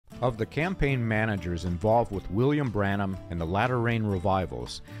Of the campaign managers involved with William Branham and the latter-rain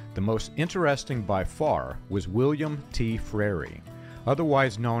revivals, the most interesting by far was William T. Frary,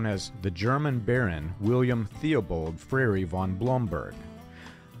 otherwise known as the German Baron William Theobald Frary von Blomberg.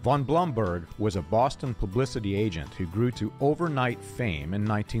 Von Blomberg was a Boston publicity agent who grew to overnight fame in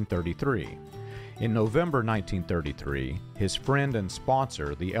 1933. In November 1933, his friend and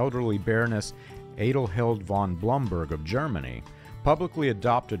sponsor, the elderly Baroness Adelheid von Blomberg of Germany, publicly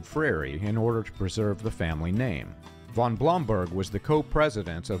adopted Frary in order to preserve the family name. Von Blomberg was the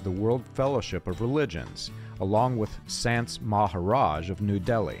co-president of the World Fellowship of Religions, along with Sant Maharaj of New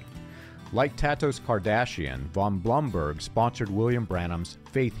Delhi. Like Tatos Kardashian, von Blomberg sponsored William Branham's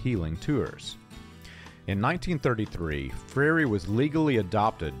faith healing tours. In 1933, Frary was legally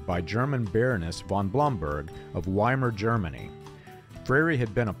adopted by German Baroness von Blomberg of Weimar, Germany. Frary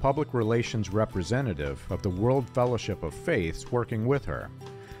had been a public relations representative of the World Fellowship of Faiths working with her.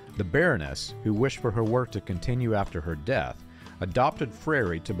 The Baroness, who wished for her work to continue after her death, adopted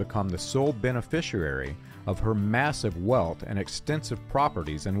Frary to become the sole beneficiary of her massive wealth and extensive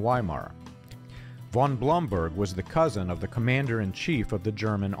properties in Weimar. Von Blomberg was the cousin of the commander-in-chief of the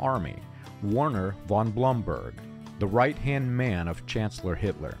German army, Werner von Blomberg, the right-hand man of Chancellor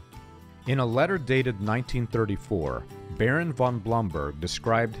Hitler. In a letter dated 1934, Baron von Blomberg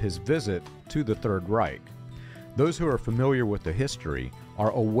described his visit to the Third Reich. Those who are familiar with the history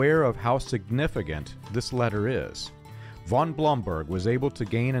are aware of how significant this letter is. Von Blomberg was able to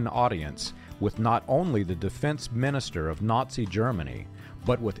gain an audience with not only the defense minister of Nazi Germany,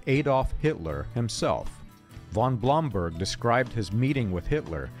 but with Adolf Hitler himself. Von Blomberg described his meeting with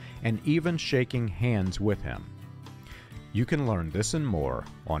Hitler and even shaking hands with him. You can learn this and more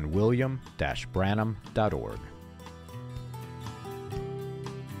on william-branham.org.